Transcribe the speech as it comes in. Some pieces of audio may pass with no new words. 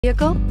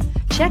Vehicle?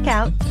 Check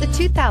out the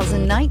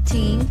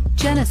 2019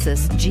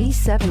 Genesis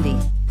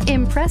G70.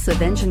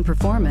 Impressive engine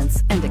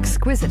performance and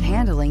exquisite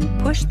handling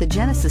push the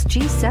Genesis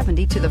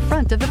G70 to the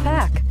front of the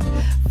pack.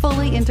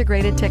 Fully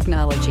integrated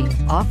technology,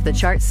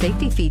 off-the-chart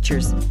safety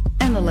features,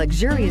 and the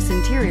luxurious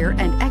interior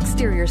and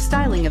exterior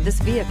styling of this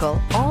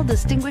vehicle all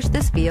distinguish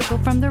this vehicle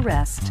from the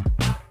rest,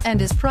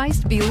 and is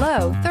priced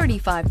below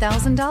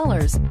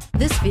 $35,000.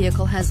 This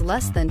vehicle has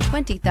less than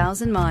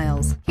 20,000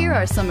 miles. Here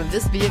are some of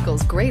this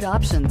vehicle's great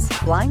options: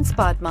 blind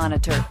spot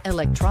monitor,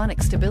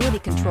 electronic stability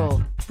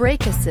control,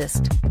 brake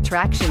assist,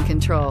 traction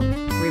control,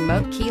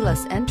 remote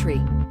keyless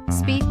entry,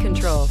 speed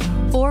control,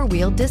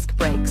 four-wheel disc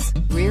brakes,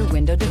 rear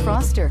window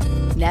defroster,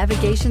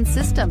 navigation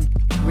system,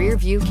 rear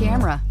view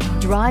camera.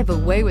 Drive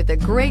away with a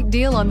great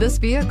deal on this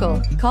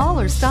vehicle. Call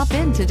or stop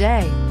in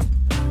today.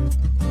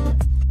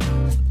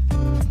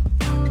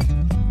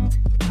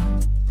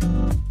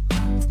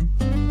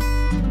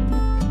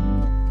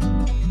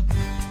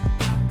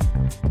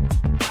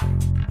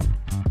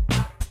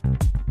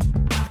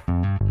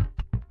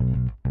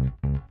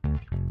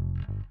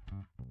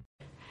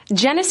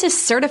 Genesis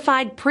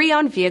certified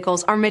pre-owned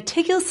vehicles are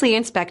meticulously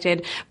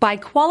inspected by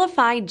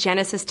qualified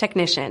Genesis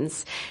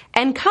technicians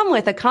and come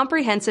with a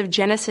comprehensive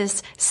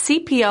Genesis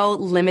CPO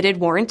limited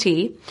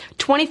warranty,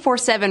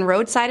 24/7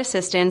 roadside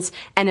assistance,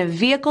 and a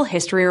vehicle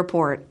history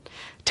report.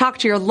 Talk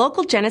to your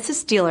local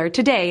Genesis dealer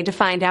today to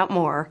find out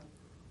more.